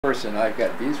Person I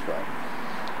got these from,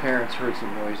 parents heard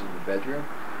some noise in the bedroom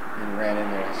and ran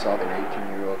in there and saw their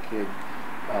 18-year-old kid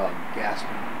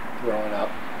gasping, throwing up,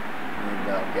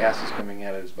 and gas is coming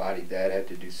out of his body. Dad had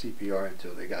to do CPR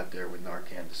until they got there with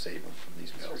Narcan to save him from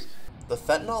these pills. The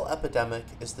fentanyl epidemic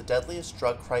is the deadliest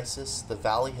drug crisis the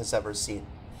Valley has ever seen.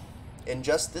 In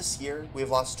just this year, we've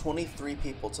lost 23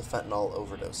 people to fentanyl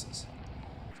overdoses.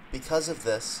 Because of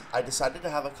this, I decided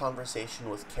to have a conversation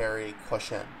with Carey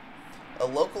Quashen, a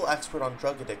local expert on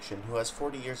drug addiction who has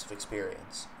 40 years of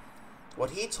experience.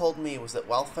 What he told me was that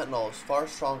while fentanyl is far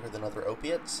stronger than other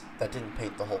opiates, that didn't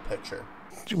paint the whole picture.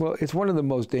 Well, it's one of the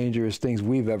most dangerous things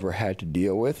we've ever had to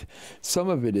deal with. Some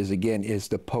of it is, again, is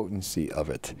the potency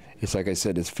of it. It's like I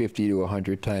said, it's 50 to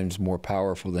 100 times more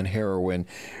powerful than heroin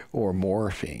or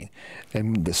morphine.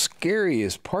 And the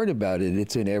scariest part about it,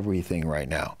 it's in everything right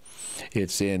now.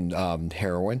 It's in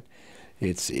heroin.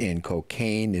 It's in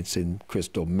cocaine, it's in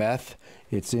crystal meth,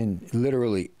 it's in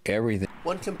literally everything.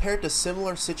 When compared to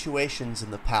similar situations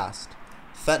in the past,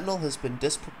 fentanyl has been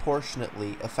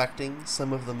disproportionately affecting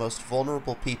some of the most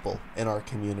vulnerable people in our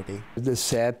community. The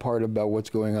sad part about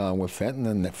what's going on with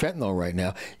fentanyl right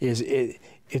now is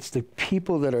it's the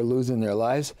people that are losing their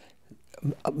lives.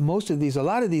 A lot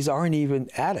of these aren't even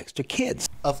addicts, they're kids.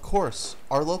 Of course,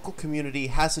 our local community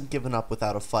hasn't given up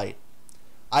without a fight.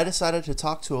 I decided to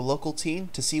talk to a local teen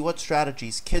to see what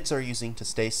strategies kids are using to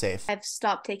stay safe. I've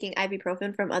stopped taking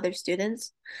ibuprofen from other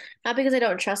students, not because I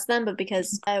don't trust them, but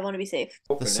because I want to be safe.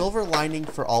 The silver lining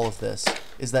for all of this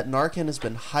is that Narcan has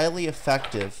been highly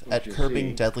effective at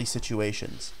curbing deadly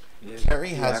situations. Carey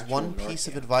has one piece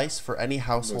of advice for any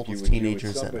household with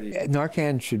teenagers in.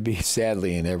 Narcan should be,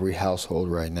 sadly, in every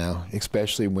household right now,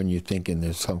 especially when you're thinking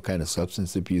there's some kind of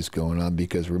substance abuse going on,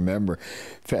 because remember,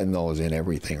 fentanyl is in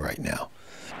everything right now.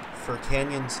 For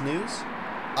Canyons News,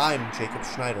 I'm Jacob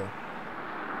Schneider.